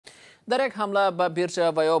در یک حمله به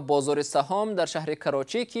بиржа و یا بازار سهام در شهر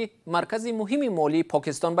کراچی که مرکز مهم مالی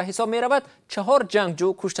پاکستان به حساب می رود 4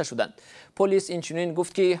 جنگجو کشته شدند. پلیس اینچنین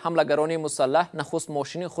گفت که حملگران مسلح نخست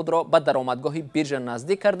ماشین خود را به درآمدگاه بиржа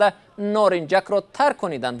نزدیک کرده نارنجک را ترک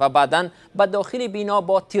کنیدند و بعداً به داخل بینا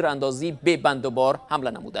با تیراندازی به بند و بار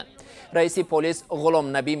حمله نمودند. رئیس پلیس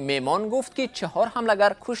غلام نبی میمان گفت که 4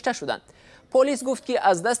 حملگر کشته شدند. پلیس گفت که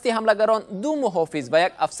از دست حملگران 2 محافظ و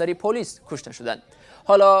 1 افسر پلیس کشته شدند.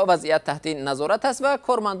 حالا وضعیت تحت نظارت است و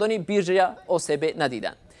کارمندان بиржа آسیب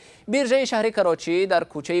ندیدند. بиржаи شهر کراچی در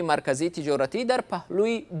کوچه مرکزی تجارتی در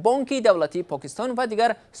پهلوی بانک دولتی پاکستان و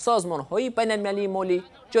دیگر سازمان‌های بین‌المللی مالی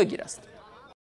جایگیر است.